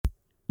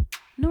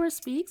Nora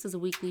Speaks is a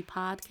weekly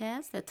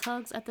podcast that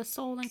tugs at the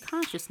soul and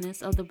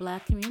consciousness of the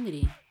Black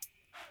community.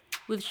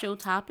 With show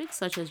topics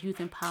such as youth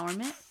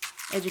empowerment,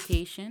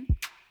 education,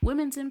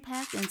 women's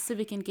impact, and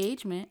civic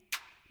engagement,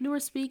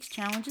 Nora Speaks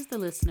challenges the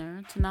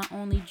listener to not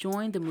only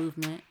join the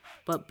movement,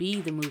 but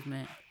be the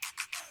movement.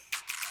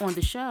 On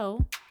the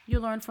show,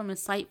 you'll learn from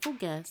insightful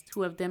guests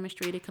who have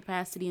demonstrated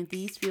capacity in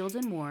these fields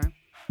and more,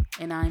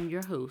 and I'm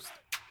your host,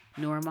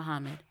 Nora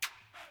Muhammad.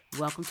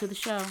 Welcome to the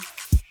show.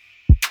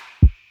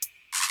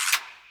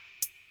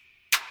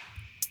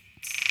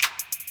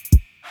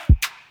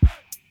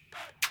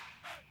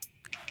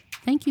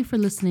 Thank you for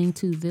listening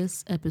to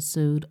this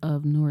episode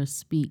of Nora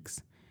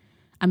Speaks.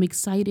 I'm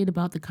excited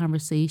about the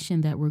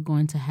conversation that we're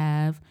going to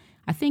have.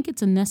 I think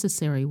it's a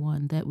necessary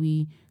one that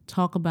we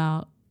talk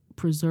about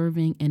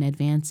preserving and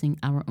advancing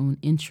our own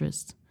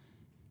interests.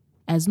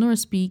 As Nora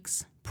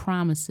Speaks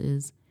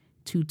promises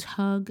to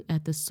tug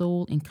at the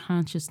soul and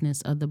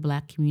consciousness of the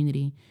Black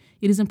community,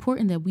 it is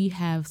important that we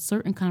have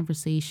certain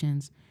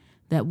conversations,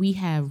 that we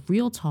have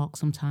real talk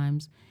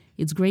sometimes.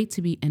 It's great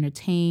to be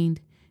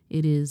entertained.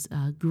 It is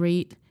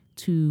great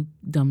to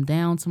dumb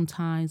down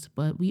sometimes,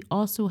 but we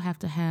also have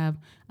to have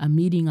a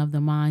meeting of the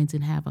minds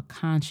and have a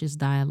conscious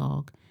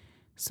dialogue.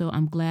 So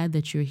I'm glad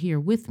that you're here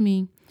with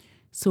me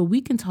so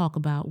we can talk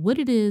about what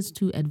it is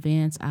to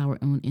advance our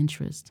own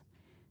interest.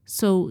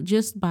 So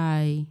just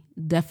by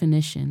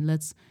definition,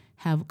 let's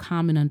have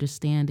common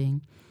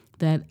understanding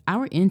that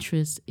our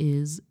interest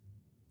is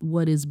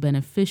what is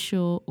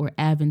beneficial or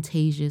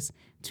advantageous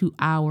to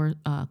our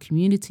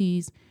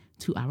communities,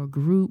 to our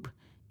group,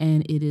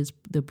 and it is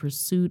the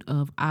pursuit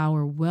of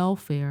our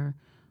welfare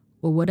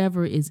or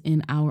whatever is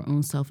in our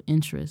own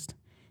self-interest.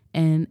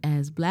 And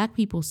as Black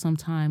people,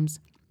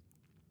 sometimes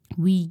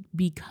we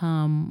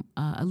become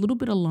a little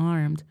bit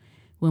alarmed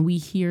when we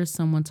hear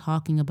someone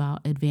talking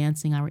about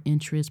advancing our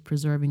interest,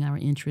 preserving our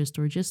interest,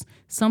 or just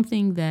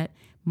something that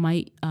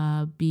might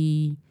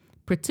be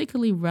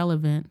particularly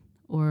relevant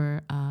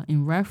or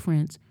in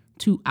reference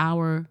to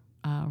our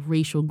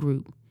racial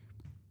group.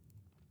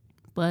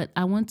 But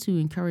I want to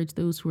encourage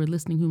those who are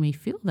listening who may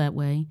feel that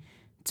way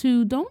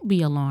to don't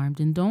be alarmed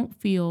and don't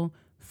feel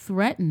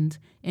threatened.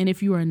 And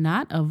if you are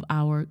not of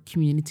our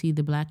community,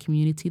 the Black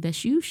community,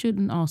 that you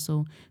shouldn't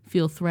also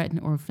feel threatened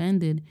or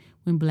offended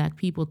when Black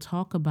people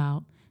talk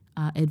about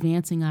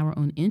advancing our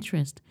own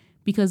interest,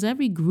 because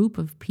every group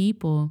of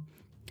people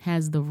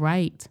has the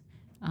right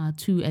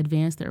to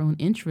advance their own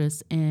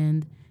interests,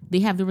 and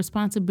they have the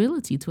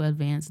responsibility to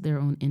advance their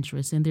own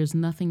interests. And there's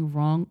nothing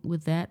wrong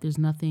with that. There's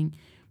nothing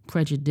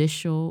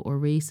prejudicial or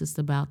racist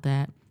about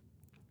that.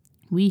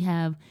 We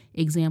have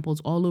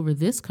examples all over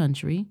this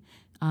country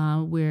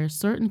where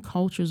certain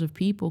cultures of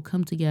people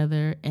come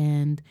together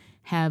and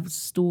have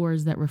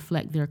stores that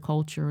reflect their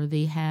culture, or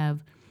they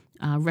have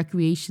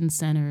recreation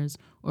centers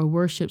or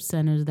worship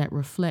centers that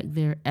reflect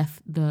their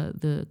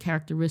the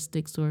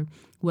characteristics or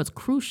what's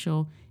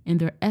crucial in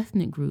their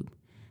ethnic group.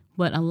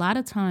 But a lot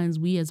of times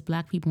we as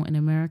Black people in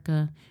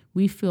America,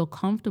 we feel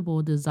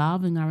comfortable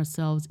dissolving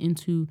ourselves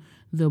into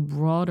the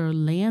broader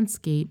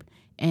landscape,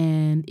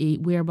 and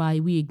whereby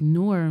we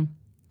ignore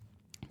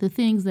the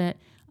things that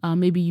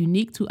may be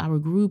unique to our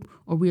group,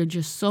 or we are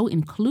just so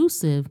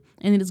inclusive.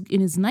 And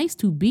it is nice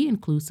to be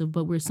inclusive,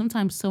 but we're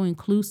sometimes so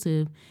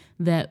inclusive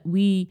that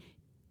we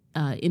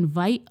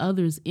invite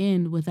others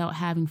in without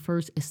having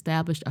first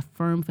established a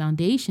firm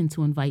foundation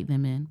to invite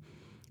them in.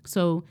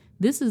 So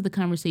this is the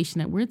conversation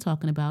that we're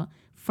talking about,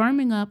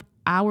 firming up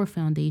our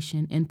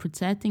foundation and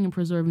protecting and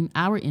preserving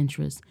our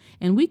interests.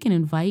 And we can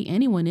invite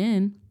anyone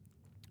in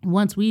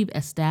once we've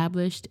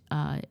established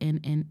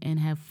and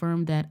have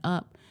firmed that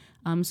up.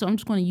 So I'm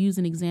just going to use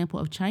an example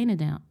of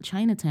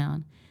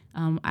Chinatown.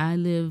 I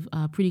live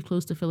pretty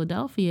close to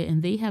Philadelphia,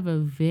 and they have a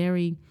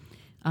very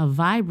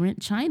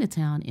vibrant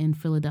Chinatown in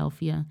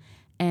Philadelphia.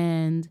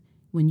 And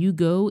when you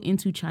go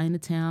into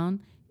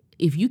Chinatown,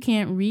 if you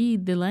can't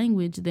read the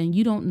language, then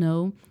you don't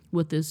know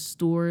what the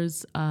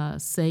stores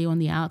say on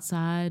the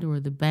outside, or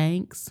the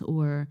banks,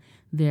 or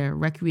their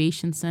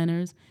recreation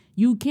centers.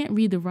 You can't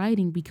read the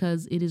writing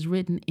because it is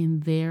written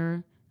in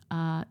their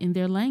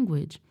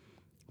language.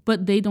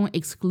 But they don't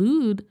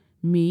exclude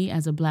me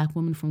as a Black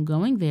woman from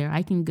going there.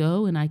 I can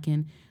go and I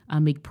can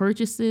make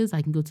purchases.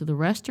 I can go to the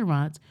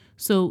restaurants.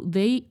 So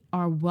they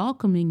are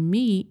welcoming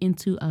me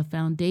into a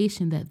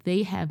foundation that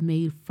they have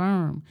made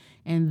firm.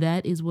 And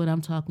that is what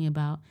I'm talking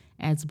about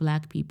as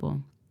Black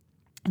people,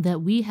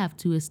 that we have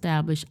to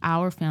establish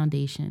our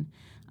foundation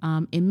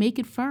and make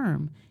it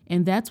firm.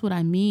 And that's what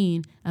I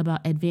mean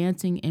about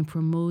advancing and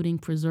promoting,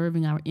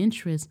 preserving our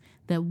interests,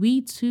 that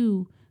we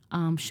too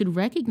should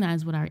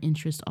recognize what our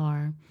interests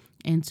are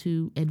and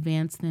to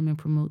advance them and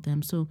promote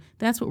them. So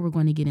that's what we're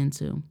going to get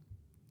into.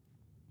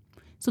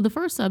 So the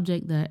first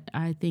subject that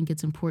I think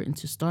it's important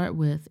to start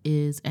with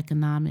is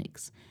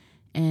economics.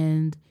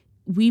 And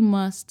we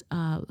must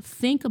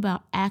think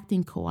about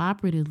acting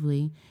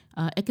cooperatively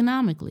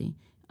economically.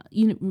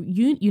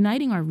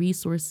 Uniting our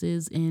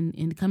resources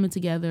and coming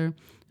together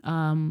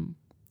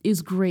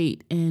is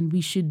great, and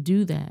we should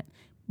do that.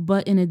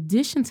 But in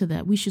addition to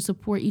that, we should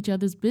support each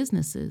other's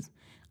businesses.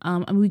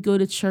 And we go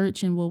to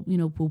church and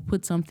we'll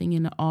put something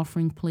in the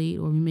offering plate,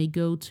 or we may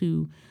go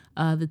to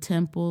the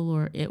temple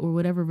or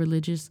whatever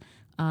religious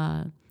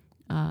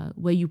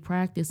way you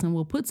practice, and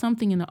we'll put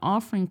something in the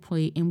offering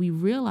plate, and we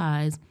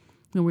realize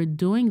when we're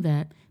doing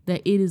that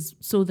it is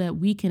so that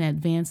we can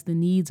advance the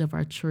needs of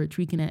our church,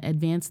 we can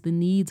advance the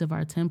needs of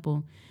our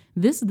temple.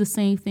 This is the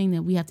same thing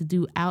that we have to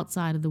do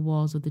outside of the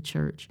walls of the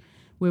church,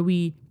 where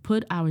we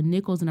put our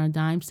nickels and our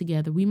dimes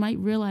together. We might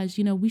realize,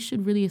 we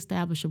should really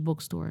establish a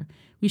bookstore.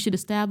 We should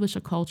establish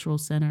a cultural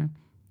center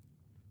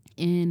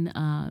in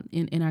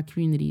our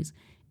communities,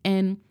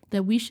 and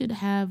that we should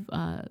have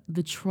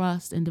the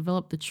trust and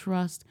develop the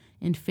trust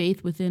and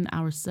faith within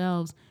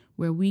ourselves,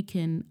 where we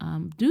can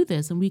do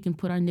this and we can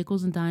put our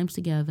nickels and dimes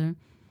together.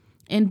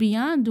 And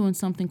beyond doing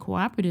something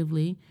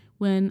cooperatively,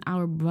 when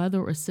our brother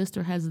or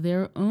sister has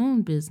their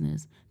own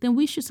business, then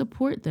we should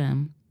support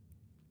them,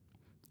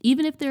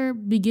 even if their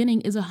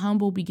beginning is a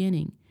humble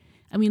beginning.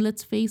 I mean,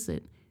 let's face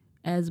it,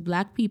 as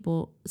Black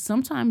people,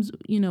 sometimes,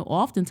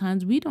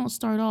 oftentimes we don't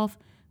start off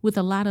with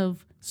a lot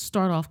of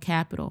start-off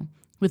capital,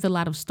 with a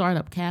lot of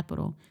startup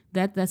capital.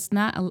 That's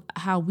not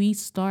how we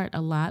start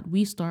a lot.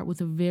 We start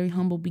with a very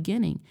humble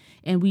beginning,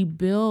 and we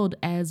build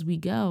as we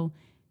go.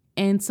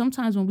 And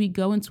sometimes when we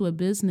go into a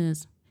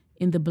business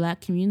in the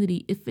Black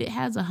community, if it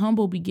has a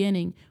humble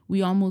beginning,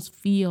 we almost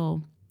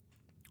feel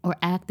or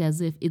act as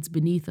if it's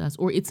beneath us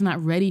or it's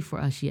not ready for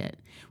us yet.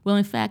 Well,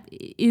 in fact,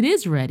 it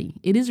is ready.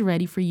 It is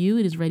ready for you.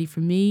 It is ready for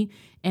me.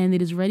 And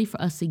it is ready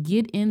for us to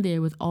get in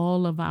there with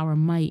all of our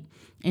might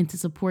and to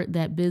support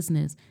that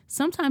business.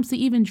 Sometimes to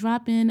even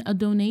drop in a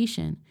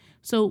donation.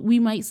 So we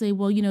might say,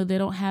 well, they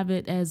don't have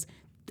it as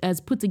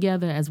put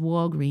together as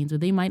Walgreens, or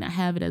they might not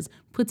have it as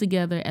put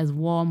together as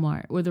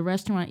Walmart, or the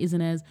restaurant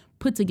isn't as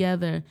put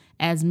together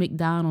as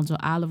McDonald's or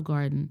Olive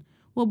Garden.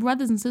 Well,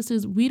 brothers and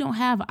sisters, we don't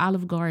have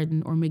Olive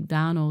Garden or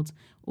McDonald's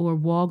or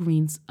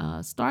Walgreens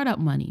startup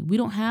money. We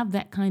don't have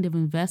that kind of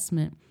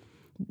investment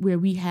where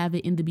we have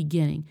it in the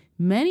beginning.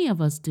 Many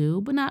of us do,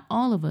 but not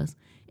all of us.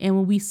 And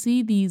when we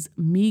see these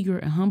meager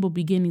and humble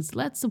beginnings,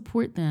 let's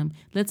support them.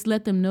 Let's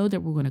let them know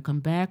that we're going to come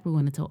back. We're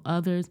going to tell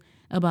others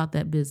about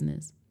that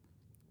business.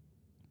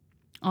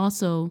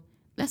 Also,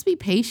 let's be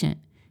patient.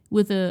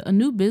 With a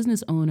new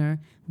business owner,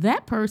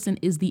 that person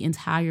is the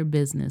entire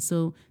business.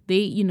 So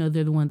they're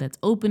the one that's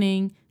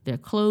opening, they're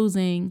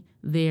closing,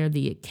 they're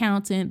the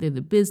accountant, they're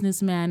the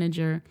business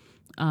manager.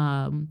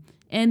 And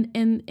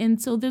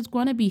so there's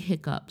going to be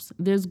hiccups.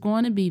 There's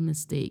going to be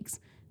mistakes.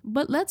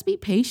 But let's be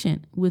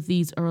patient with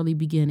these early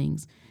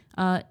beginnings.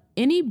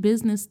 Any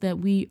business that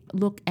we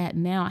look at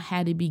now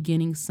had a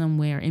beginning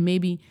somewhere. And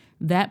maybe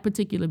that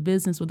particular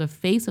business or the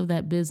face of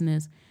that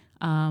business,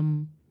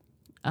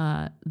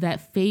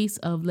 that face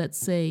of, let's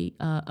say,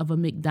 of a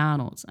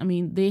McDonald's. I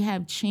mean, they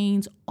have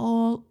chains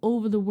all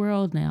over the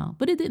world now,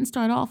 but it didn't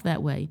start off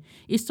that way.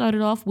 It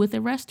started off with a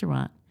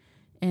restaurant,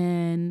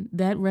 and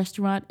that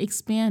restaurant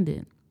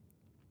expanded.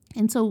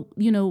 And so,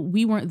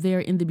 we weren't there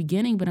in the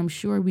beginning, but I'm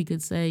sure we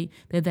could say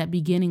that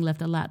beginning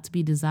left a lot to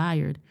be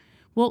desired.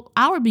 Well,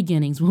 our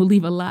beginnings will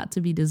leave a lot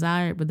to be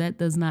desired, but that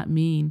does not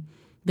mean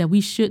that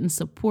we shouldn't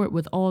support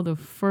with all the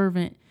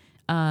fervent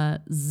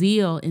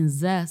zeal and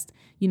zest,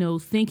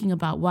 thinking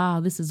about, wow,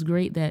 this is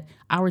great that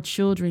our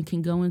children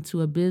can go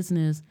into a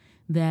business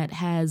that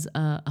has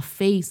a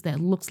face that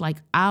looks like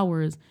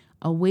ours,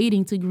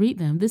 awaiting to greet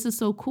them. This is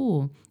so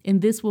cool.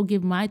 And this will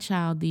give my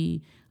child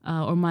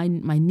or my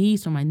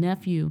niece or my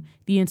nephew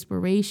the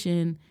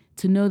inspiration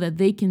to know that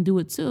they can do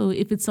it too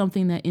if it's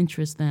something that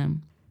interests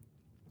them.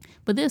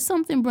 But there's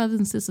something, brothers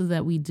and sisters,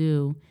 that we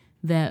do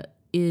that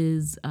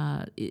is,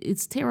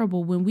 it's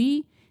terrible when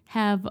we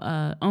have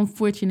an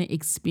unfortunate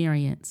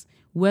experience,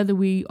 whether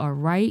we are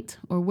right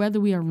or whether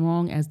we are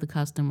wrong as the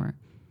customer.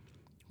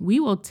 We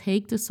will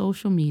take to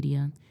social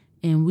media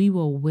and we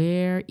will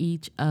wear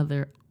each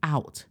other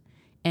out.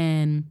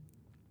 And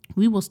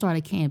we will start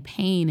a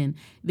campaign. And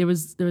there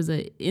was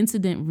an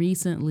incident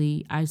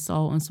recently I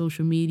saw on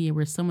social media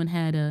where someone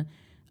had an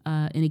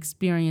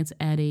experience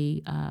at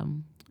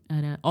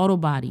an auto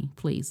body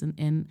place.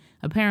 And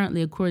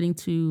apparently, according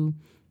to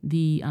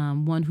the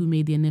one who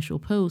made the initial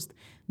post,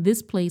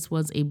 this place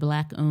was a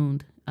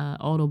Black-owned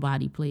auto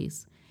body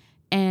place.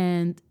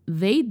 And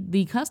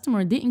the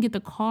customer didn't get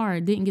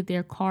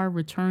their car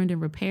returned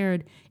and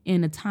repaired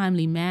in a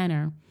timely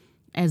manner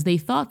as they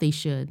thought they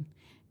should.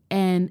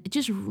 And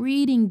just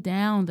reading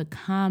down the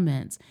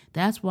comments,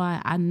 that's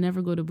why I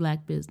never go to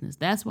Black business.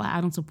 That's why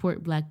I don't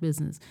support Black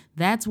business.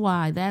 That's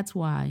why.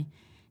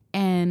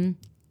 And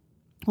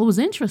what was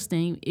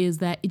interesting is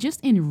that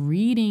just in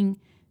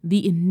reading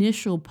the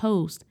initial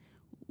post,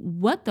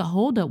 what the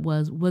holdup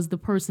was the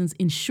person's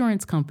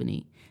insurance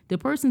company. The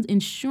person's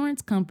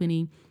insurance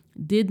company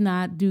did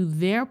not do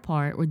their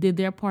part, or did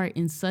their part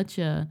in such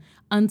a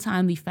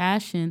untimely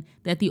fashion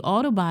that the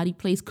auto body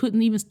place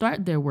couldn't even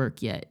start their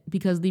work yet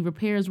because the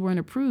repairs weren't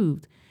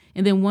approved.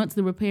 And then once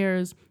the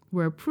repairs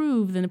were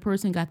approved, then the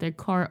person got their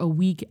car a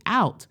week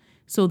out.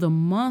 So the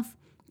month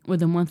or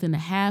the month and a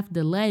half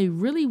delay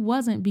really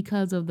wasn't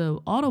because of the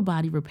auto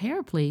body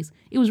repair place.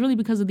 It was really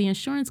because of the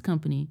insurance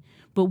company.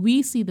 But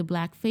we see the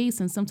black face,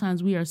 and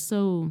sometimes we are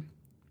so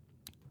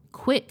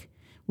quick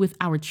with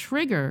our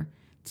trigger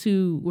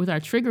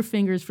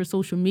fingers for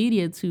social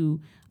media to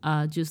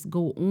just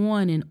go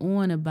on and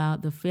on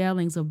about the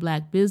failings of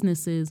black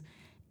businesses.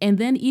 And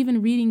then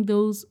even reading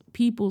those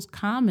people's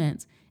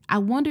comments, I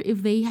wonder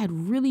if they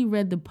had really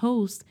read the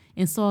post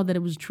and saw that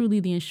it was truly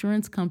the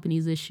insurance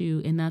company's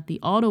issue and not the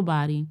auto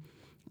body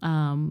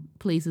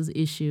place's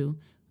issue.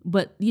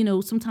 But,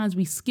 sometimes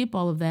we skip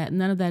all of that.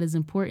 None of that is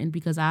important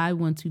because I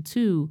want to,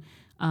 too,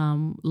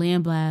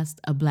 landblast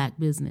a black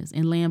business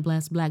and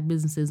landblast black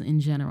businesses in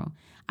general.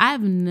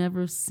 I've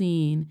never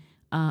seen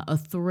a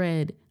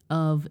thread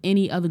of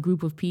any other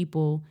group of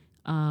people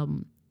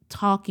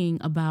talking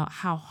about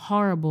how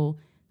horrible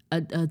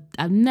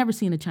I've never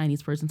seen a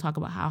Chinese person talk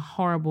about how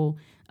horrible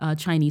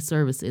Chinese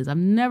service is. I've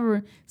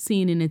never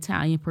seen an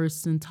Italian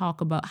person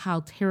talk about how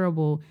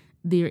terrible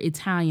their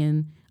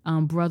Italian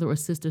brother or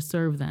sister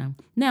serve them.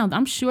 Now,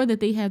 I'm sure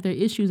that they have their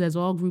issues, as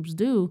all groups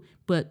do,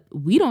 but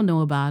we don't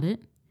know about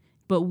it.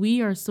 But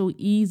we are so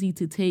easy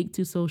to take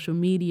to social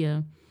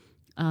media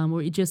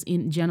or just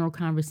in general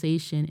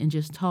conversation and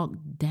just talk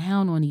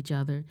down on each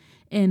other.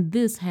 And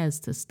this has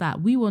to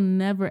stop. We will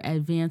never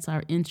advance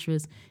our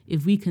interests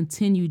if we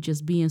continue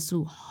just being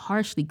so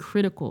harshly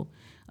critical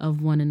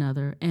of one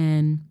another.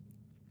 And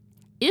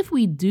if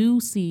we do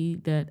see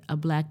that a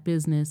black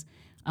business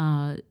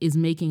is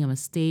making a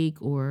mistake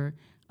or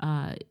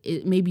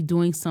it may be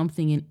doing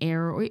something in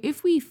error, or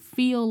if we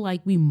feel like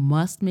we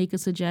must make a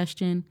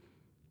suggestion,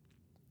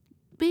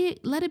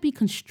 let it be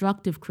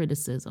constructive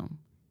criticism.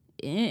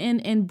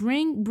 And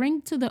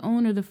bring to the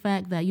owner the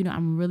fact that,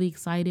 I'm really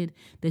excited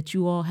that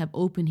you all have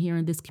opened here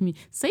in this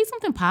community. Say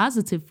something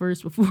positive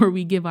first before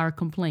we give our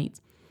complaints.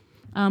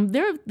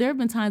 There have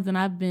been times when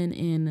I've been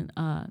in,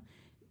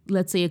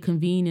 let's say, a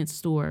convenience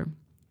store.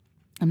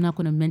 I'm not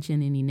going to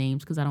mention any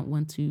names because I don't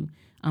want to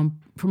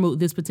promote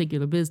this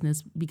particular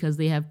business because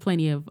they have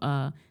plenty of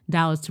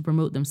dollars to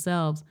promote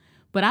themselves.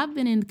 But I've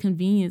been in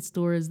convenience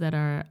stores that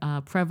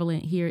are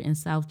prevalent here in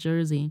South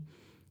Jersey,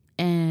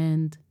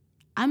 and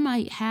I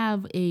might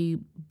have a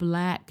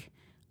black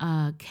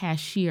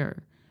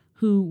cashier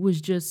who was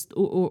just,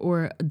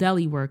 or a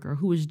deli worker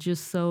who was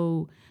just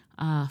so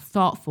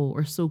thoughtful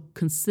or so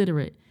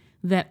considerate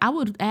that I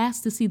would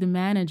ask to see the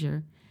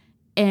manager.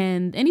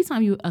 And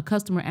anytime a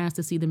customer asks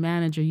to see the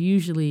manager,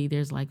 usually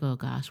there's like, oh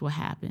gosh, what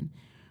happened?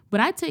 But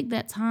I take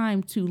that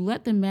time to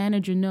let the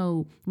manager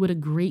know what a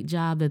great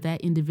job that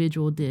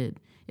individual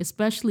did,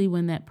 especially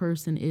when that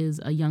person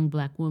is a young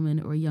black woman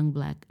or a young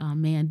black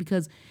man,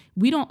 because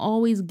we don't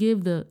always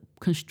give the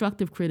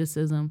constructive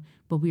criticism,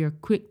 but we are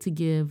quick to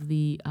give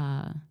the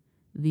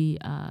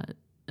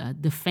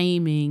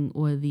defaming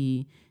or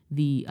the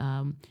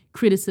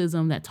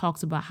criticism that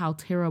talks about how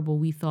terrible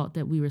we thought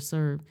that we were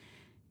served.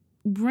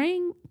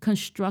 Bring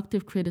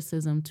constructive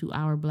criticism to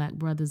our black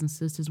brothers and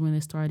sisters when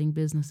they're starting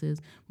businesses,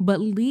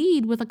 but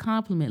lead with a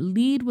compliment,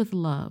 lead with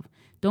love.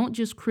 Don't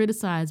just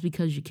criticize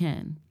because you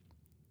can.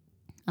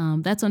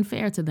 That's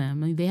unfair to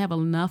them. I mean, they have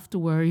enough to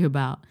worry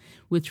about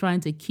with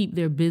trying to keep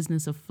their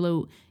business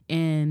afloat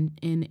and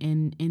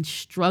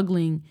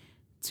struggling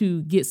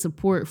to get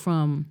support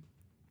from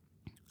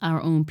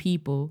our own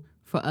people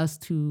for us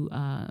to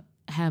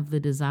have the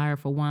desire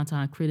for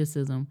wanton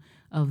criticism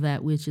of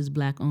that which is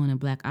black owned and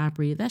black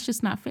operated. That's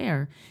just not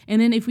fair. And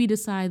then if we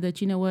decide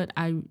that,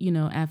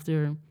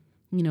 after,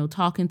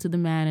 talking to the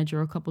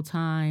manager a couple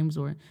times,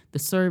 or the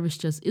service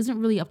just isn't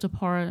really up to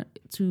par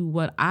to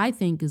what I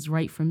think is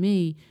right for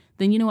me,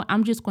 then,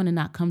 I'm just going to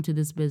not come to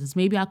this business.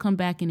 Maybe I'll come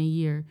back in a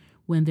year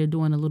when they're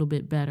doing a little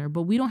bit better.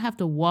 But we don't have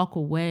to walk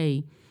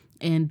away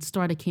and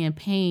start a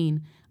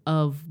campaign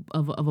of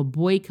a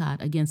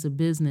boycott against a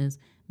business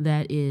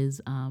that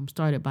is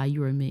started by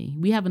you or me.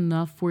 We have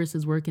enough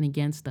forces working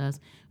against us,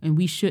 and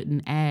we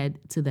shouldn't add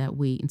to that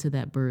weight and to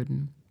that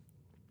burden.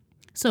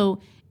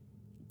 So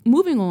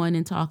moving on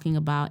and talking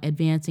about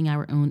advancing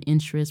our own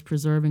interests,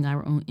 preserving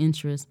our own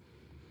interests,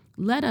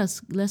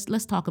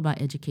 let's talk about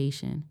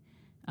education.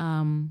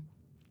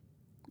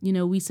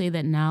 We say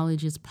that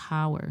knowledge is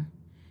power.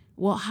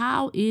 Well,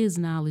 how is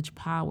knowledge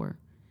power?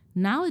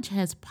 Knowledge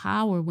has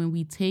power when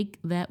we take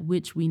that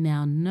which we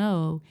now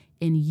know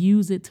and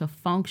use it to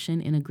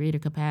function in a greater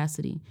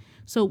capacity.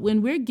 So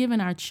when we're giving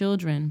our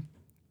children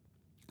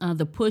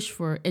the push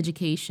for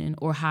education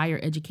or higher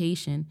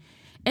education,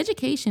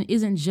 education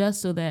isn't just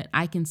so that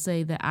I can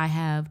say that I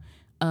have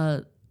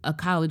a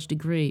college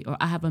degree, or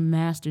I have a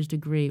master's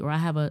degree, or I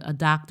have a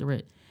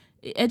doctorate.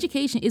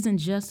 Education isn't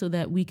just so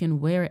that we can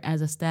wear it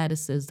as a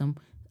status system,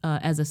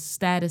 as a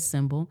status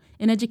symbol.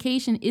 And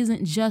education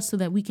isn't just so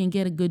that we can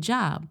get a good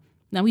job.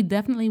 Now, we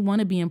definitely want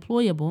to be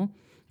employable.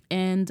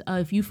 And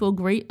if you feel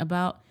great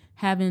about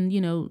having,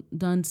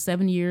 done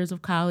 7 years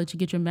of college to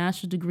get your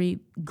master's degree,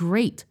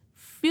 great.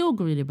 Feel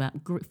great about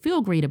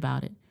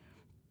it.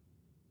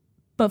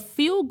 But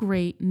feel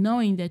great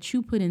knowing that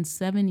you put in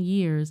 7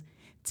 years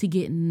to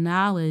get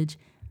knowledge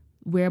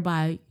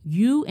whereby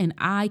you and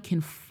I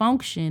can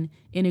function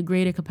in a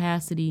greater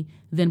capacity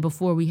than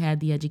before we had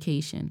the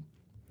education.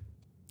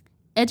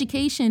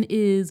 Education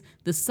is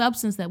the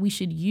substance that we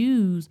should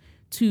use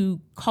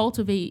to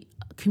cultivate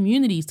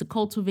communities, to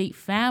cultivate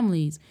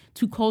families,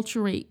 to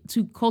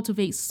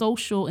cultivate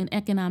social and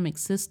economic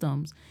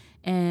systems.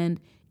 And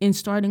in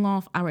starting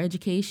off our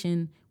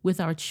education with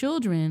our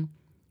children,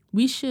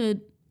 we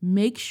should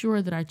make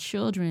sure that our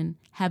children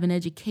have an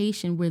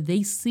education where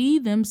they see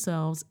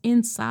themselves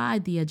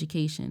inside the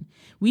education.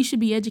 We should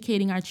be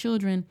educating our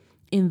children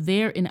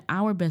in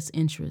our best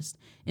interest.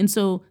 And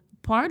so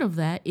part of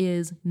that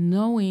is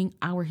knowing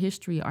our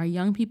history. Our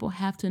young people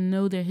have to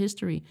know their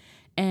history.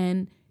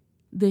 And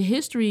the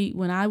history,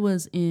 when I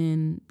was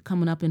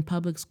coming up in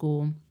public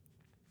school,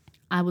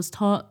 I was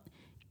taught,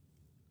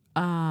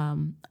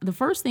 the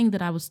first thing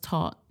that I was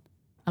taught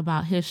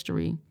about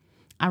history,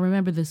 I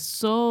remember this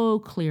so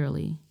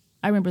clearly.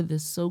 I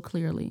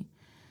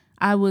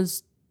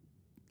was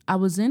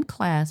in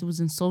class, it was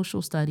in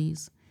social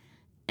studies,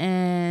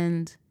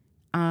 and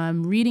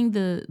I'm reading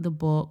the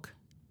book,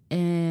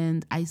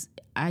 and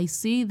I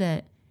see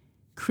that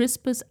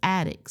Crispus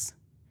Attucks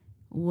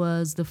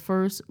was the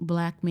first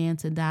Black man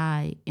to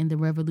die in the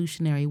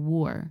Revolutionary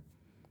War.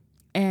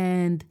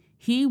 And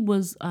he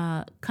was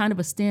kind of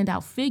a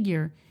standout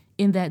figure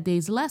in that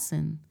day's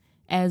lesson.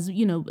 As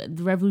you know,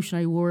 the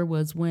Revolutionary War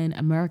was when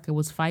America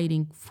was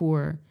fighting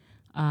for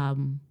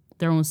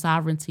their own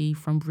sovereignty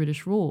from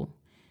British rule,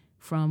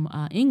 from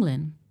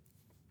England.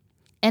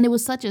 And it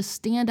was such a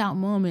standout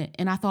moment.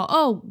 And I thought,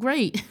 oh,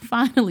 great,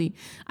 finally,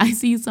 I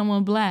see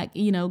someone Black,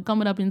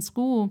 coming up in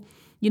school.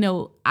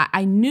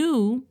 I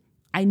knew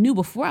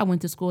before I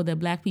went to school that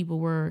Black people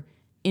were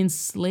in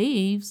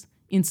slavery.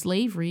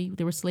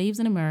 There were slaves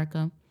in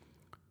America.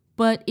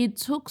 But it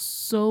took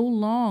so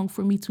long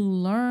for me to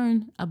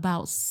learn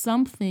about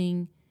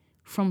something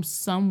from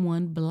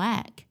someone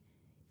Black.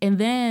 And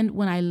then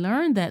when I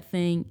learned that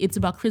thing, it's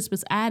about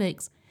Crispus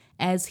Attucks,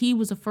 as he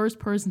was the first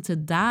person to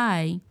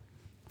die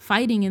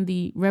fighting in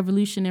the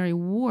Revolutionary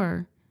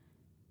War,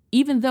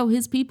 even though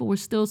his people were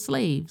still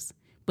slaves.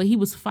 But he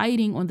was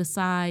fighting on the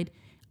side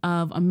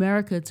of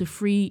America to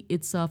free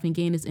itself and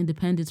gain its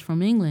independence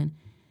from England.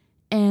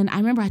 And I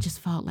remember I just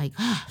felt like,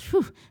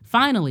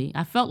 finally,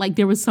 I felt like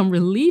there was some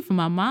relief in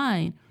my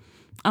mind.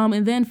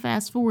 And then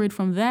fast forward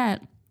from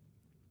that,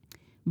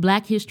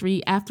 Black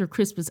history after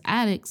Crispus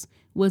Attucks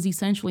was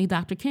essentially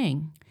Dr.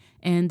 King.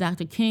 And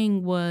Dr.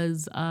 King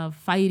was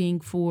fighting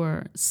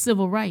for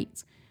civil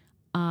rights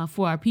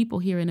for our people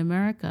here in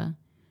America.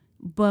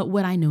 But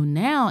what I know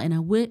now,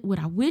 and what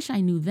I wish I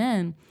knew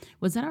then,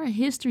 was that our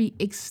history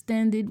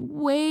extended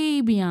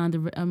way beyond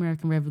the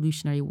American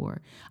Revolutionary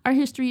War. Our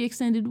history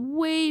extended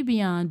way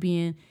beyond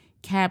being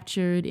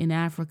captured in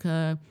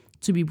Africa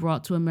to be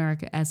brought to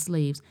America as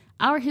slaves.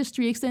 Our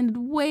history extended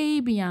way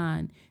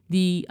beyond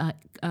the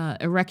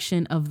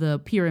erection of the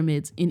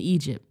pyramids in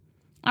Egypt.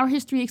 Our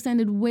history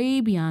extended way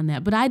beyond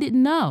that, but I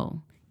didn't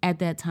know at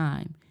that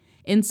time.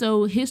 And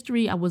so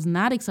history, I was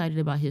not excited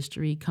about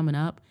history coming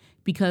up,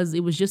 because it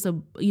was just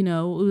and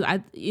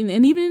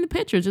even in the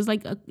pictures, it's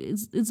like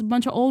it's a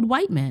bunch of old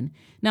white men.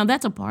 Now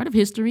that's a part of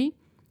history,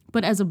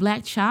 but as a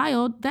Black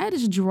child, that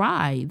is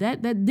dry.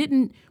 That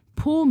didn't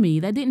pull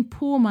me. That didn't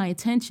pull my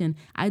attention.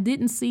 I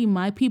didn't see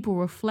my people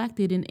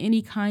reflected in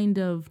any kind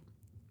of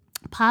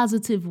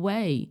positive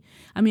way.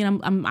 I mean,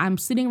 I'm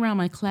sitting around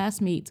my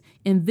classmates,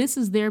 and this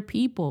is their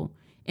people,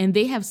 and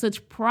they have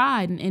such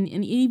pride, and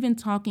even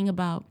talking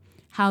about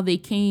how they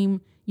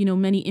came.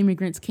 Many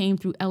immigrants came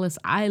through Ellis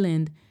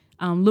Island,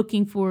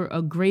 looking for a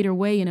greater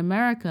way in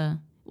America.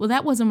 Well,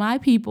 that wasn't my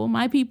people.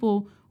 My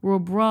people were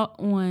brought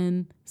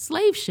on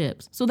slave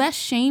ships. So that's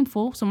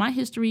shameful. So my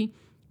history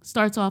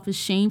starts off as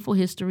shameful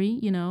history,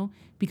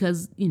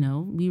 because,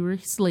 we were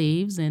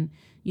slaves, and,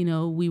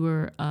 we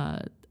were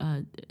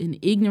an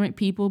ignorant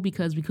people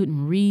because we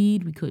couldn't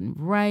read, we couldn't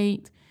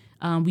write.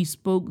 We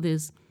spoke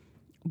this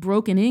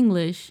broken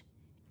English,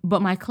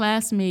 but my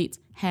classmates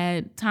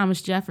had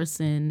Thomas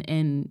Jefferson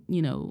and,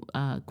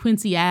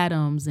 Quincy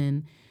Adams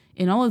and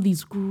all of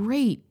these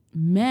great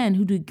men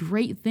who did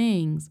great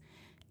things.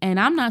 And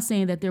I'm not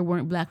saying that there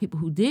weren't Black people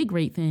who did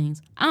great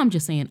things. I'm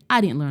just saying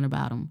I didn't learn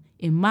about them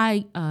in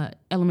my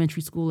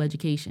elementary school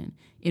education.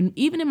 And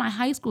even in my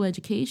high school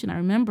education, I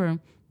remember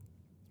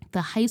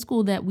the high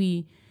school that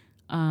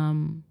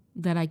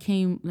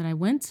I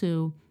went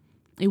to,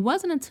 it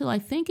wasn't until I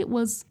think it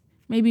was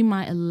maybe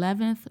my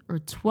 11th or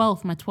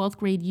 12th, my 12th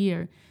grade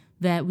year,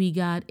 that we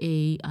got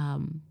a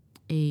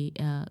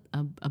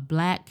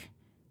Black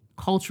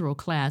cultural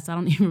class. I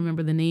don't even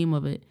remember the name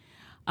of it.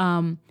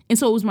 And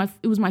so it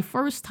was my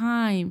first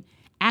time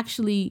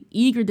actually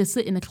eager to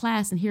sit in a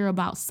class and hear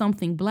about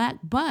something Black,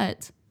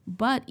 but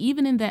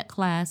even in that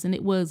class, and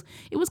it was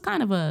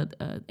kind of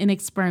an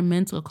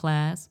experimental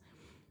class,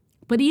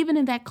 but even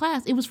in that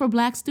class, it was for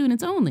Black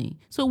students only.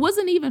 So it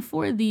wasn't even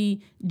for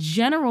the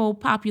general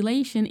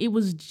population. It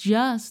was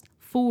just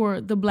for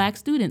the Black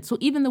students. So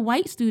even the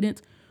white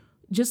students,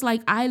 just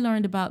like I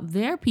learned about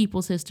their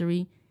people's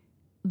history,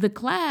 the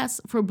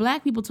class for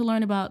Black people to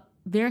learn about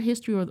their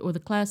history, or the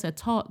class that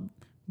taught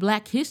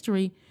Black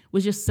history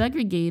was just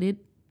segregated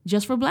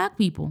just for Black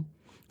people.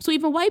 So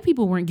even white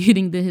people weren't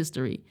getting the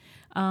history.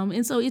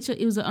 And so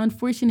it was an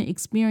unfortunate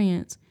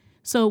experience.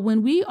 So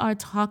when we are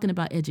talking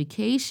about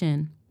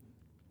education,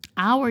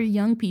 our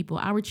young people,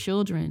 our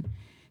children,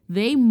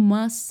 they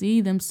must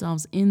see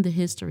themselves in the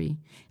history.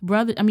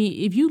 Brother, I mean,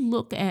 if you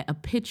look at a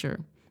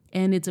picture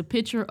and it's a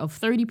picture of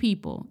 30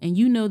 people and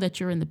you know that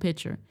you're in the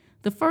picture,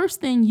 the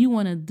first thing you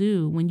want to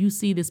do when you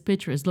see this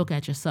picture is look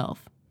at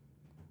yourself.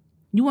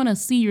 You want to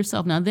see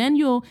yourself. Now, then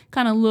you'll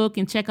kind of look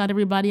and check out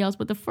everybody else.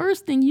 But the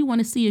first thing you want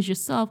to see is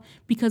yourself,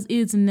 because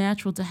it's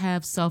natural to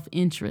have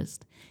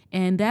self-interest.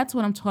 And that's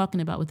what I'm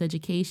talking about with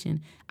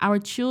education. Our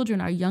children,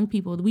 our young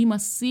people, we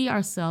must see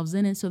ourselves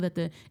in it so that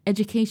the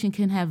education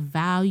can have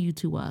value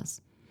to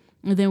us.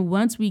 And then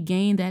once we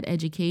gain that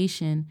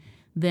education,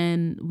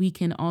 then we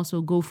can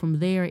also go from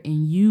there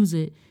and use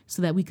it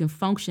so that we can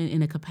function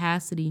in a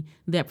capacity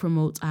that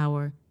promotes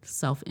our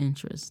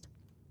self-interest.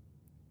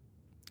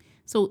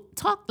 So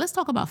let's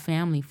talk about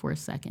family for a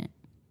second.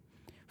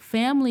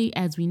 Family,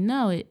 as we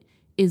know it,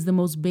 is the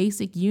most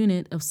basic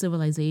unit of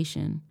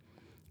civilization.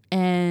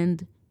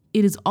 And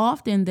it is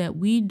often that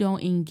we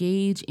don't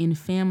engage in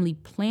family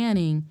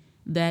planning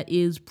that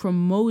is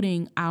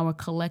promoting our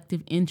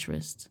collective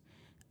interests.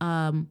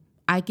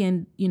 I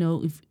can,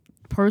 if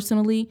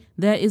personally,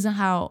 that isn't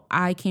how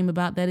I came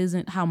about. That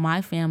isn't how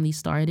my family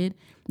started.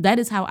 That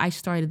is how I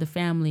started the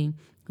family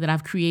that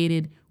I've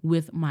created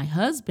with my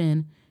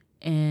husband.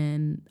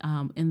 And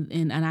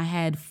I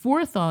had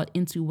forethought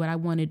into what I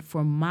wanted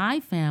for my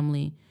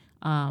family,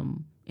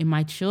 and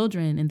my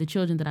children and the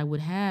children that I would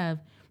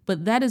have.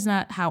 But that is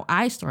not how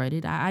I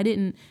started.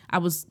 I'm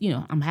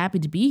happy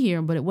to be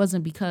here, but it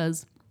wasn't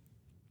because,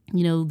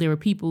 there were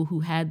people who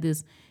had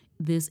this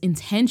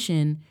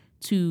intention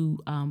to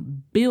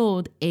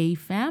build a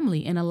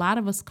family. And a lot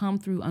of us come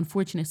through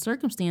unfortunate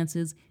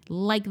circumstances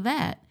like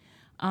that.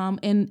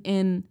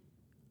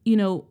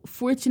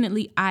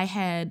 Fortunately, I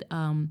had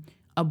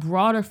a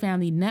broader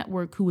family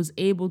network who was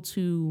able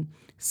to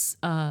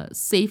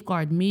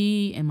safeguard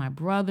me and my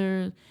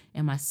brother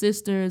and my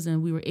sisters,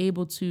 and we were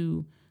able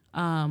to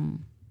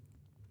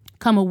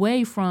come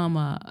away from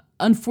an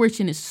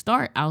unfortunate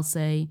start, I'll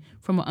say,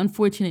 from an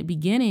unfortunate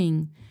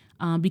beginning,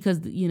 because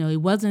it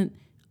wasn't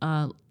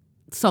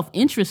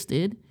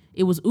self-interested.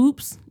 It was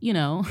oops,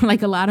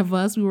 like a lot of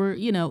us, we were,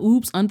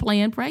 oops,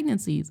 unplanned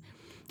pregnancies.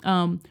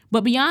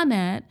 But beyond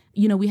that,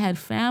 we had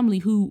family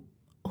who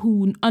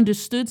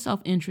understood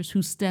self-interest,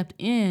 who stepped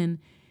in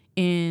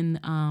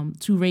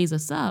to raise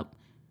us up.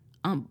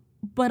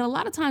 But a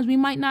lot of times we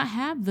might not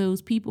have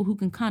those people who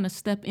can kind of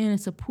step in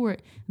and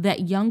support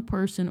that young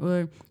person,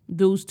 or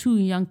those two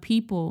young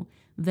people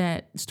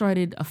that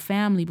started a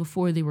family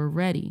before they were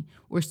ready,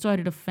 or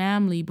started a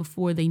family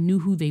before they knew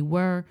who they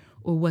were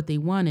or what they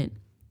wanted.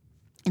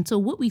 And so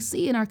what we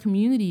see in our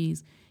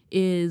communities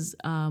is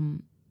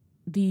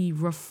the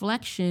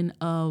reflection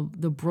of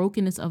the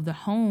brokenness of the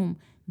home.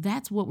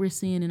 That's what we're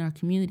seeing in our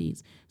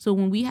communities. So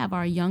when we have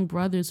our young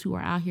brothers who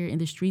are out here in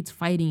the streets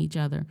fighting each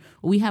other,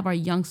 or we have our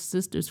young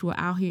sisters who are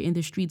out here in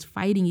the streets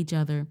fighting each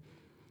other,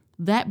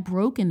 that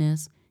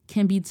brokenness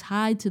can be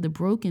tied to the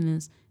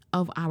brokenness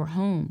of our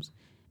homes.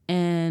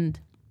 And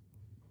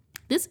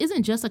this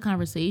isn't just a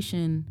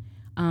conversation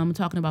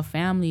talking about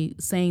family,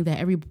 saying that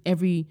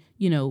every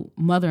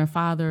mother and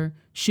father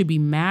should be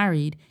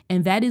married,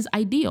 and that is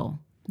ideal.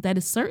 That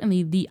is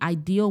certainly the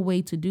ideal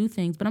way to do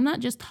things. But I'm not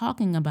just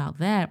talking about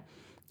that.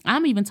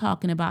 I'm even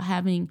talking about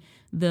having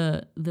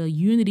the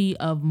unity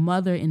of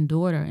mother and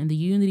daughter, and the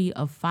unity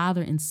of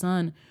father and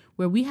son,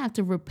 where we have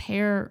to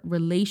repair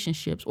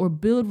relationships or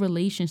build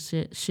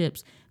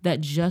relationships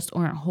that just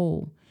aren't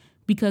whole.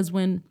 Because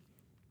when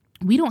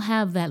we don't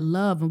have that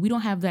love, and we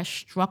don't have that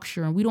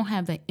structure, and we don't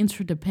have that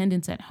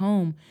interdependence at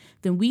home,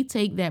 then we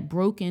take that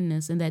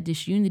brokenness and that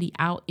disunity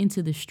out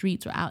into the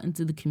streets or out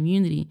into the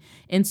community.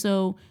 And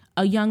so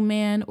a young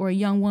man or a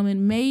young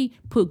woman may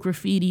put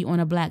graffiti on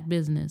a Black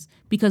business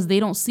because they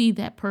don't see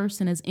that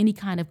person as any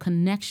kind of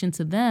connection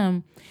to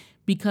them,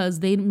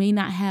 because they may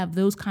not have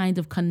those kinds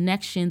of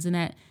connections and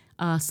that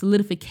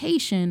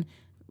solidification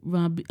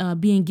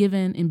being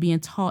given and being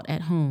taught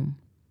at home.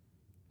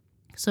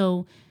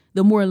 So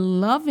the more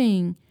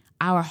loving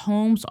our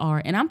homes are,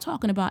 and I'm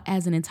talking about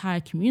as an entire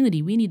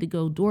community, we need to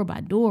go door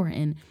by door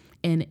and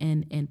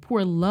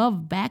pour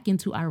love back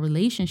into our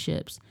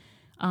relationships.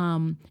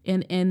 And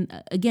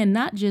again,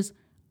 not just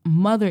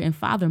mother and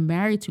father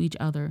married to each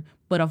other,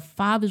 but a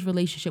father's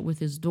relationship with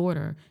his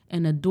daughter,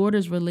 and a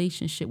daughter's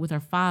relationship with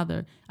her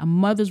father, a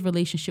mother's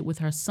relationship with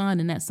her son,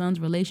 and that son's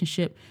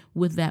relationship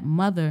with that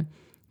mother.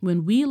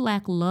 When we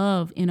lack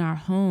love in our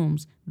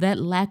homes, that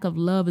lack of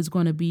love is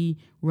going to be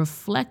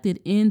reflected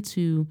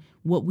into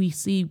what we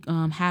see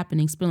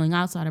happening, spilling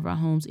outside of our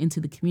homes into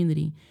the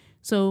community.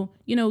 So,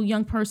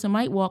 young person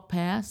might walk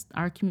past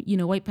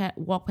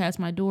walk past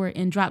my door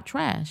and drop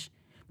trash,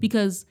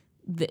 because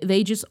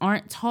they just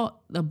aren't taught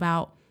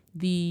about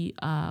the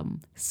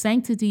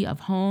sanctity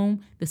of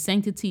home, the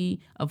sanctity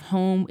of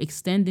home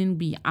extending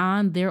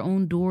beyond their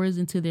own doors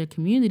into their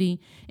community.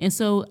 And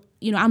so,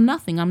 I'm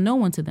nothing, I'm no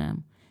one to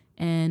them.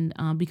 And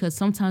because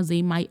sometimes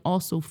they might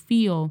also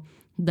feel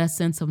that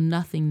sense of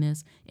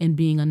nothingness and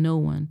being a no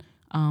one,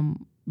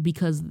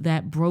 because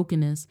that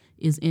brokenness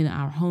is in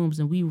our homes.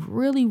 And we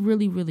really,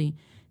 really, really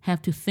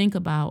have to think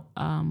about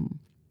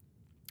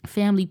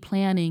family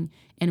planning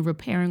and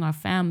repairing our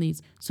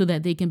families so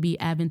that they can be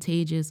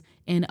advantageous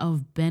and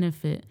of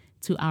benefit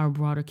to our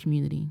broader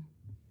community.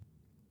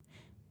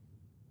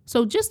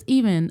 So just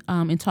even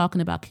in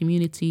talking about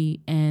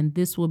community, and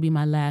this will be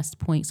my last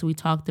point. So we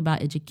talked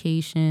about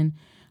education,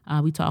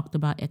 we talked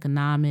about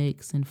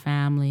economics and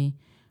family.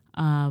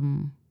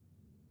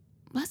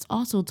 Let's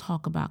also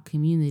talk about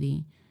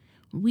community.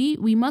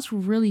 We must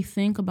really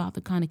think about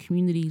the kind of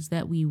communities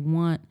that we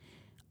want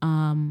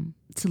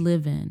to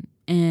live in.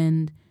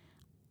 And,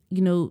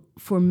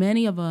 for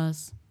many of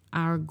us,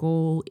 our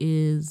goal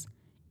is,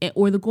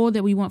 or the goal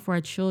that we want for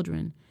our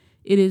children,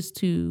 it is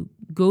to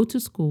go to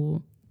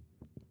school.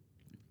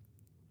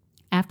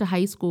 After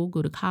high school,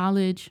 go to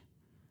college.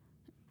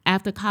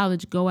 After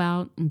college, go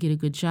out and get a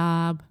good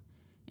job.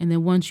 And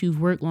then once you've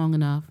worked long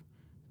enough,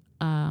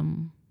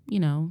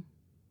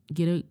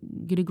 get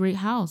a great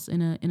house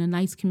in a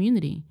nice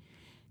community.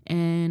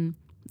 And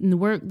in the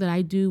work that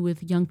I do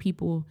with young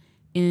people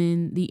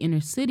in the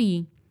inner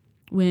city,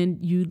 when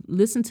you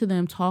listen to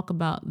them talk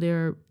about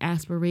their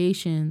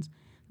aspirations,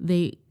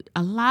 a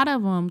lot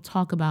of them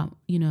talk about,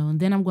 and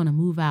then I'm going to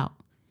move out,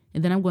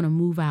 and then I'm going to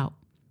move out.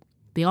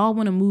 They all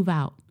want to move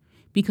out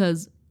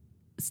because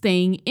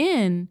staying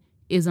in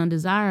is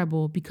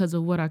undesirable because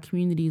of what our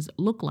communities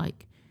look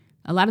like.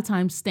 A lot of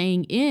times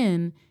staying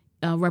in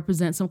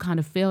represents some kind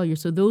of failure.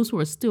 So those who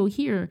are still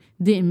here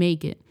didn't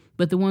make it,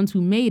 but the ones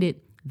who made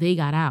it, they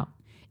got out.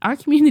 Our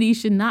community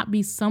should not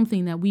be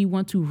something that we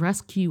want to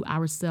rescue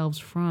ourselves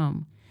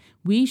from.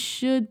 We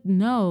should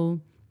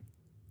know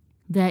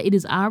that it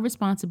is our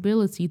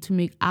responsibility to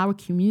make our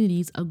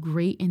communities a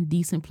great and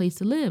decent place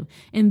to live.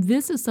 And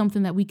this is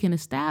something that we can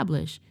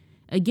establish.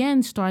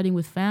 Again, starting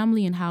with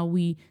family and how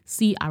we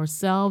see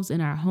ourselves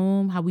in our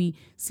home, how we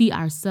see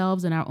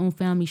ourselves in our own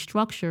family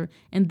structure,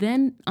 and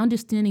then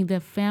understanding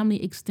that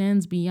family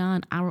extends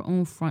beyond our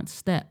own front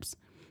steps.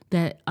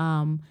 That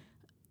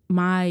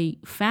my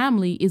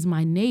family is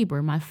my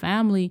neighbor. My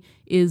family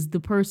is the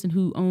person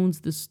who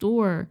owns the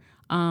store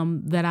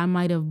that I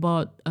might have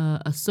bought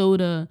a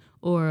soda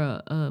or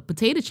a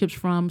potato chips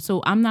from.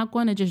 So I'm not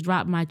going to just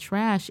drop my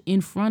trash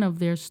in front of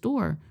their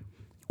store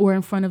or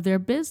in front of their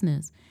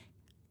business.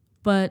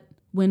 But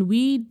when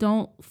we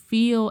don't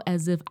feel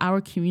as if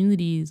our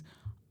communities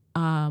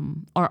are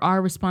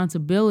our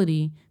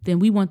responsibility, then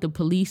we want the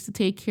police to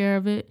take care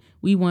of it.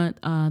 We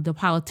want the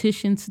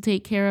politicians to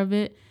take care of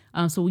it.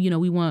 So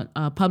we want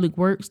public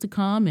works to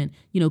come and,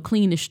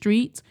 clean the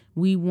streets.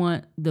 We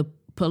want the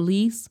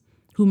police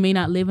who may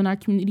not live in our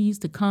communities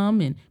to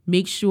come and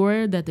make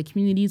sure that the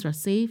communities are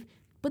safe.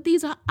 But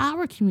these are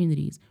our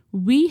communities.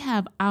 We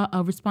have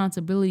a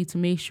responsibility to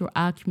make sure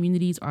our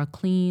communities are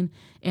clean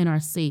and are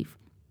safe.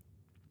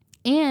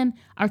 And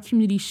our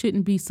community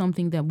shouldn't be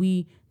something that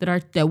we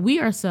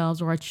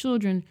ourselves or our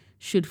children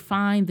should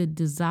find the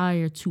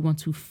desire to want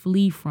to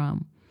flee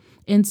from.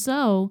 And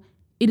so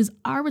it is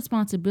our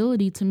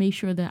responsibility to make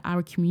sure that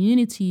our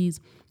communities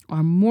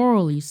are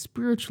morally,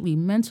 spiritually,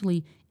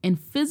 mentally, and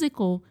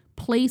physical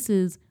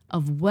places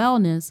of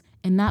wellness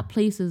and not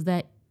places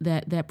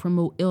that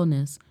promote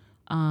illness.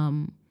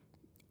 And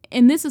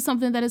this is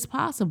something that is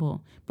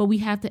possible, but we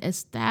have to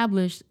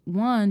establish,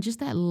 one, just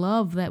that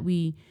love that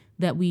we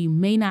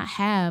may not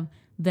have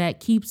that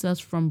keeps us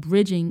from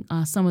bridging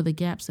some of the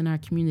gaps in our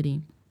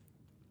community.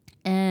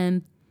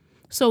 And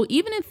so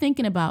even in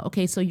thinking about,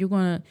 okay, so you're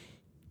going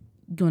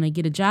to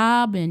get a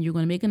job and you're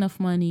going to make enough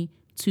money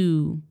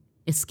to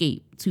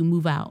escape, to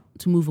move out,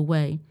 to move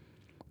away.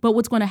 But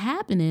what's going to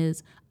happen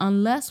is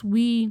unless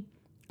we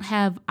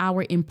have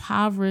our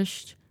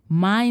impoverished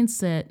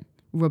mindset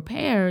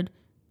repaired,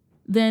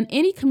 then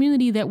any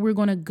community that we're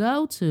going to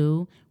go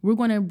to, we're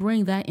going to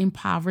bring that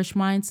impoverished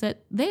mindset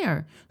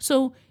there.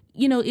 So,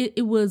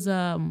 it was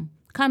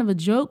kind of a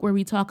joke where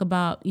we talk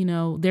about,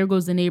 there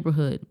goes the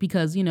neighborhood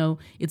because,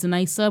 it's a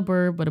nice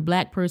suburb, but a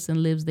black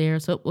person lives there.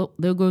 So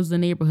there goes the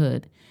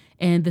neighborhood.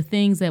 And the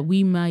things that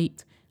we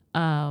might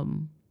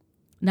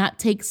not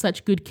take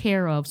such good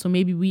care of. So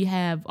maybe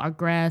our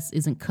grass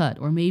isn't cut,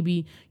 or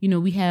maybe,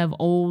 we have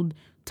old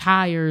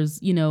tires,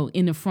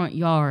 in the front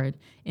yard.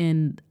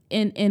 And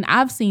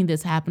I've seen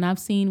this happen. I've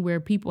seen where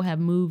people have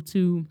moved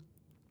to,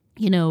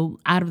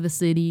 out of the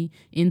city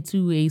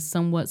into a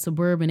somewhat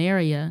suburban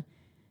area.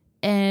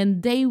 And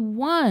day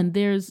one,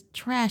 there's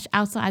trash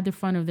outside the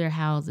front of their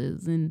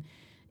houses. And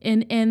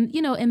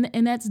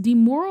that's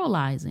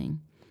demoralizing,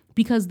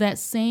 because that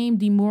same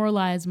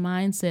demoralized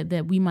mindset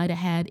that we might have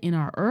had in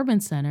our urban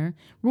center,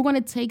 we're going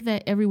to take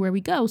that everywhere we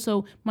go.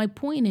 So my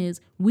point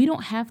is, we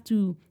don't have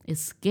to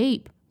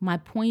escape. My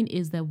point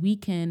is that we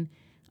can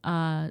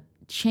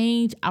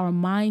change our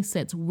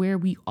mindsets where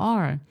we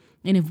are.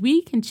 And if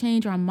we can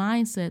change our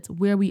mindsets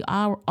where we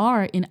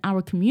are in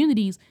our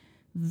communities,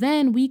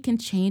 then we can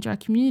change our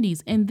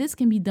communities. And this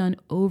can be done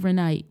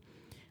overnight.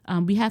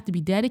 We have to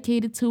be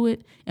dedicated to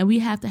it, and we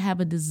have to have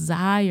a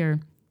desire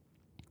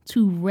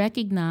to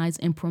recognize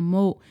and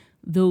promote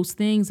those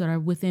things that are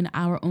within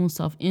our own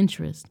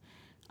self-interest.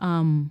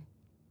 Our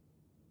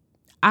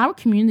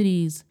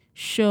communities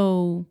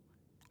show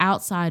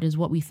outsiders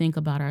what we think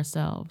about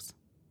ourselves.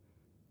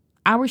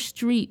 Our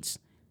streets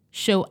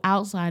show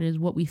outsiders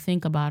what we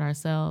think about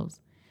ourselves.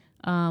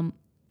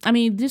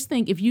 Just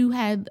think if you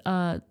had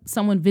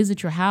someone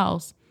visit your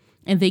house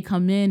and they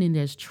come in and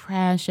there's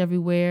trash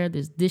everywhere,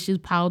 there's dishes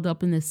piled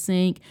up in the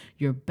sink,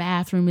 your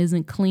bathroom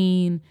isn't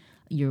clean,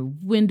 your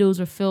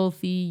windows are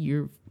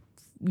filthy,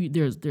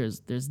 there's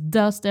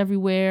dust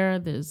everywhere,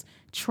 there's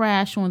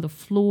trash on the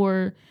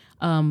floor,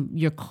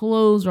 your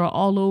clothes are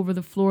all over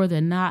the floor, they're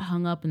not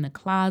hung up in the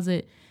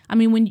closet.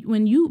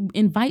 When you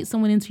invite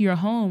someone into your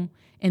home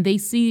and they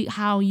see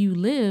how you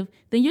live,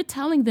 then you're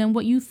telling them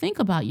what you think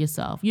about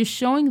yourself. You're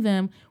showing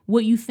them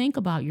what you think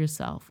about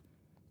yourself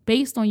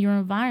based on your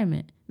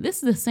environment. This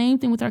is the same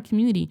thing with our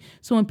community.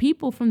 So when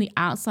people from the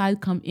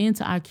outside come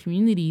into our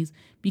communities,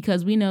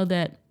 because we know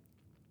that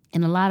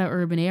in a lot of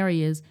urban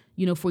areas,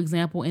 for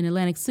example, in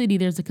Atlantic City,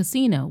 there's a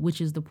casino, which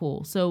is the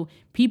pool. So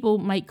people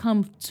might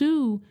come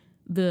to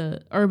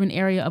the urban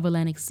area of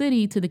Atlantic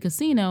City to the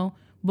casino,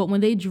 but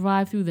when they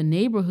drive through the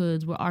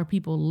neighborhoods where our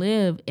people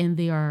live and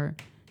they are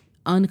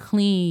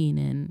unclean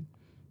and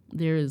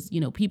there's,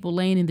 people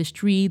laying in the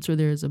streets, or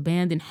there's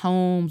abandoned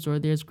homes, or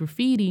there's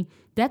graffiti,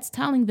 that's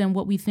telling them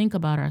what we think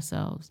about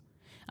ourselves.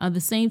 The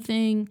same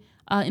thing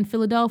in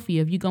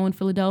Philadelphia. If you go in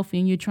Philadelphia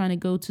and you're trying to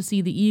go to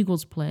see the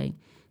Eagles play,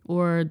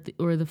 or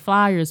the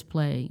Flyers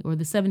play, or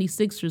the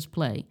 76ers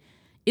play,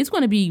 it's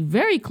going to be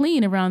very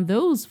clean around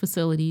those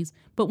facilities.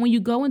 But when you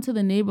go into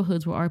the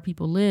neighborhoods where our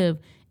people live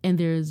and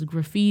there's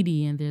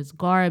graffiti and there's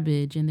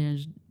garbage and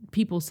there's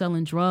people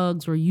selling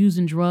drugs or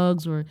using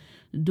drugs or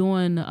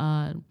doing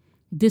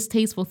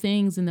distasteful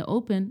things in the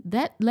open,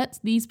 that lets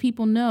these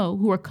people know,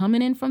 who are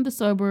coming in from the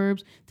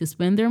suburbs to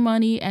spend their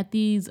money at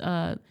these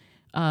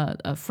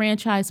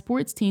franchise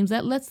sports teams,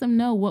 that lets them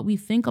know what we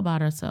think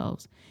about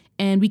ourselves.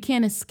 And we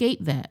can't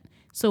escape that.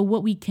 So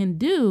what we can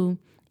do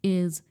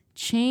is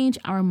change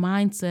our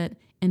mindset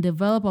and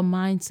develop a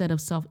mindset of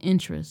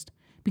self-interest,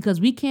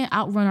 because we can't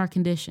outrun our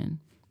condition.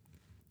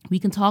 We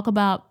can talk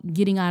about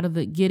getting out of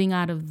the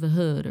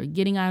hood, or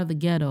getting out of the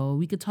ghetto. Or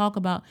we could talk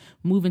about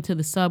moving to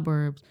the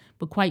suburbs.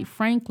 But quite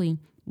frankly,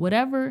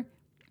 whatever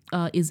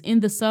is in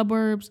the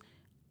suburbs,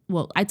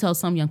 well, I tell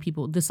some young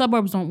people, the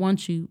suburbs don't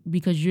want you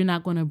because you're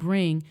not going to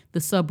bring the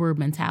suburb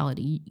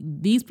mentality.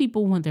 These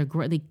people want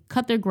they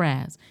cut their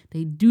grass.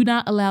 They do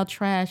not allow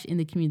trash in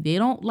the community. They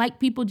don't like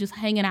people just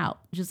hanging out,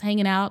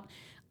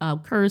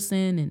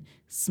 cursing and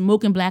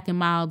smoking Black and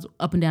Milds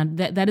up and down.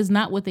 That is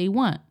not what they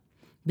want.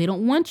 They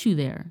don't want you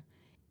there.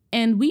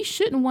 And we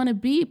shouldn't want to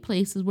be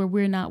places where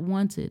we're not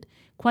wanted.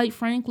 Quite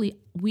frankly,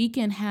 we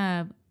can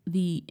have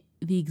the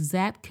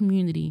exact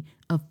community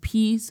of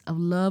peace, of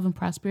love, and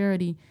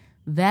prosperity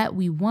that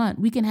we want.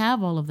 We can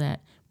have all of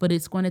that, but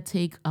it's going to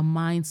take a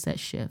mindset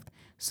shift.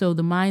 So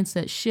the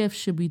mindset shift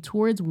should be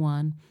towards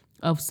one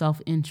of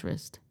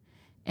self-interest.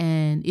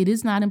 And it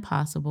is not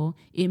impossible.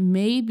 It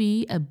may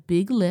be a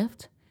big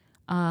lift,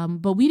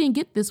 but we didn't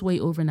get this way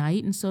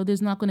overnight. And so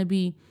there's not going to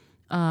be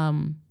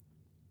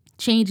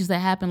changes that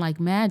happen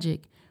like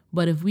magic.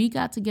 But if we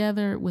got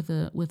together with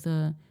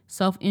a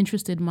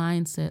self-interested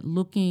mindset,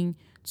 looking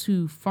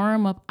to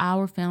firm up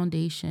our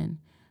foundation,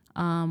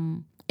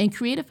 and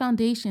create a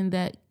foundation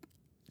that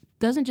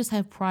doesn't just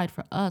have pride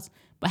for us,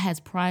 but has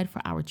pride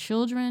for our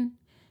children,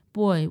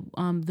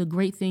 the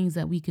great things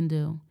that we can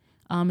do.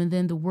 And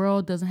then the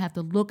world doesn't have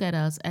to look at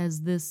us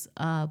as this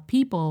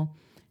people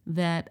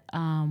that,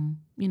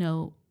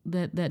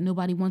 that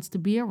nobody wants to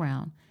be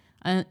around.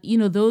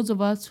 Those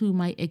of us who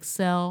might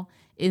excel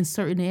in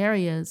certain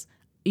areas,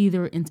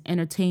 either in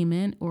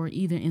entertainment or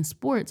either in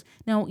sports.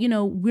 Now,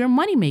 we're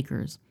money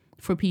makers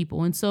for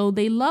people. And so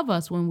they love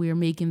us when we're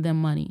making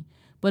them money.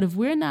 But if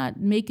we're not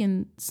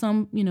making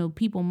some,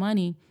 people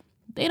money,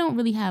 they don't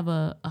really have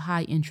a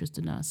high interest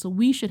in us. So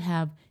we should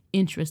have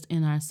interest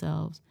in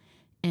ourselves.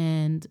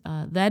 And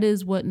that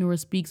is what Nora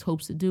Speaks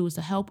hopes to do, is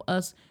to help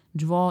us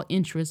draw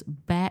interest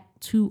back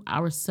to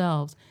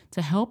ourselves,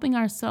 to helping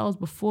ourselves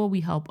before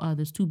we help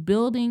others, to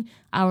building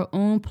our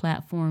own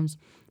platforms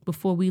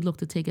before we look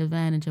to take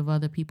advantage of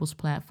other people's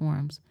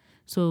platforms.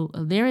 So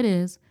there it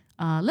is.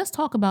 Let's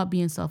talk about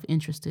being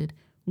self-interested.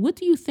 What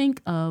do you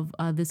think of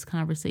this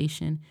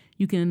conversation?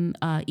 You can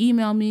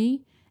email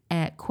me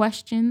at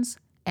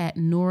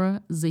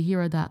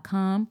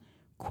questions@norazahira.com,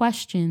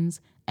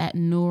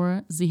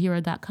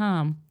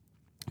 questions@norazahira.com.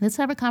 Let's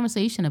have a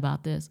conversation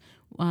about this.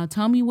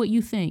 Tell me what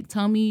you think.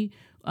 Tell me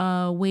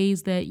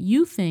ways that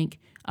you think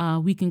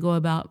we can go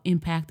about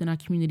impacting our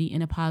community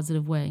in a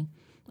positive way.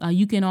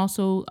 You can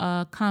also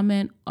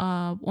comment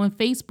on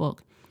Facebook,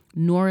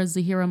 Nora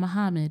Zahira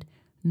Muhammad.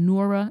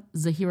 Nora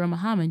Zahira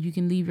Muhammad. You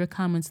can leave your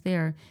comments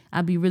there.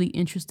 I'd be really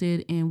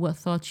interested in what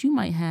thoughts you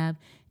might have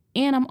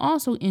And I'm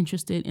also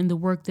interested in the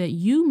work that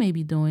you may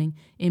be doing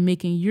in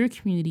making your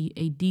community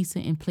a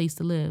decent and place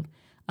to live.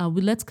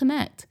 Let's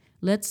connect.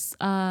 Let's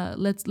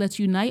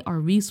unite our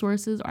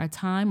resources, our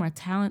time, our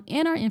talent,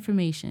 and our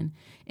information,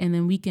 and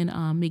then we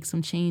can make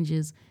some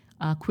changes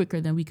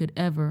quicker than we could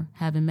ever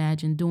have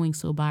imagined doing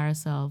so by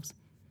ourselves.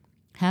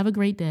 Have a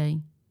great day.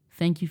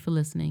 Thank you for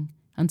listening.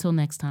 Until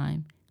next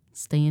time,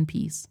 stay in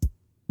peace.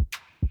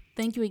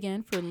 Thank you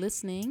again for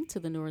listening to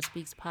the Nora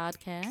Speaks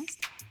podcast.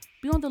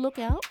 Be on the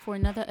lookout for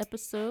another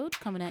episode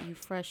coming at you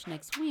fresh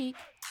next week.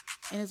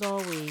 And as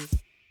always,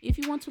 if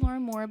you want to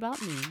learn more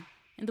about me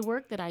and the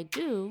work that I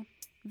do,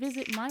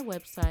 visit my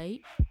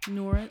website,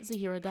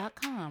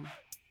 norazahira.com.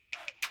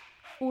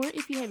 Or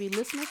if you have a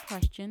listener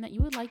question that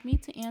you would like me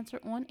to answer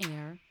on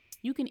air,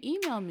 you can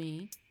email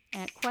me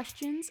at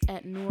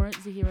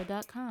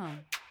questions@norazahira.com.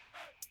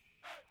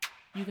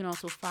 You can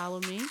also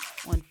follow me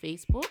on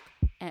Facebook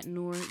at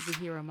Nora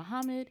Zahira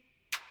Muhammad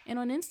and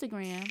on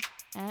Instagram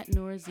at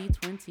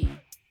NoraZ20.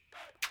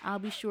 I'll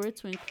be sure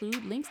to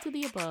include links to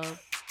the above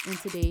in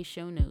today's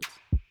show notes.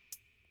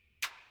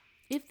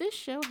 If this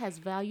show has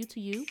value to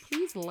you,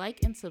 please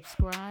like and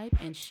subscribe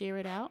and share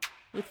it out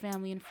with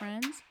family and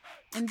friends.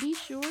 And be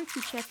sure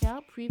to check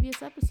out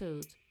previous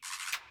episodes.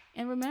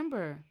 And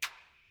remember,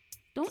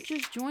 don't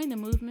just join the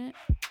movement,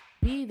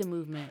 be the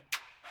movement.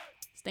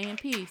 Stay in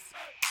peace.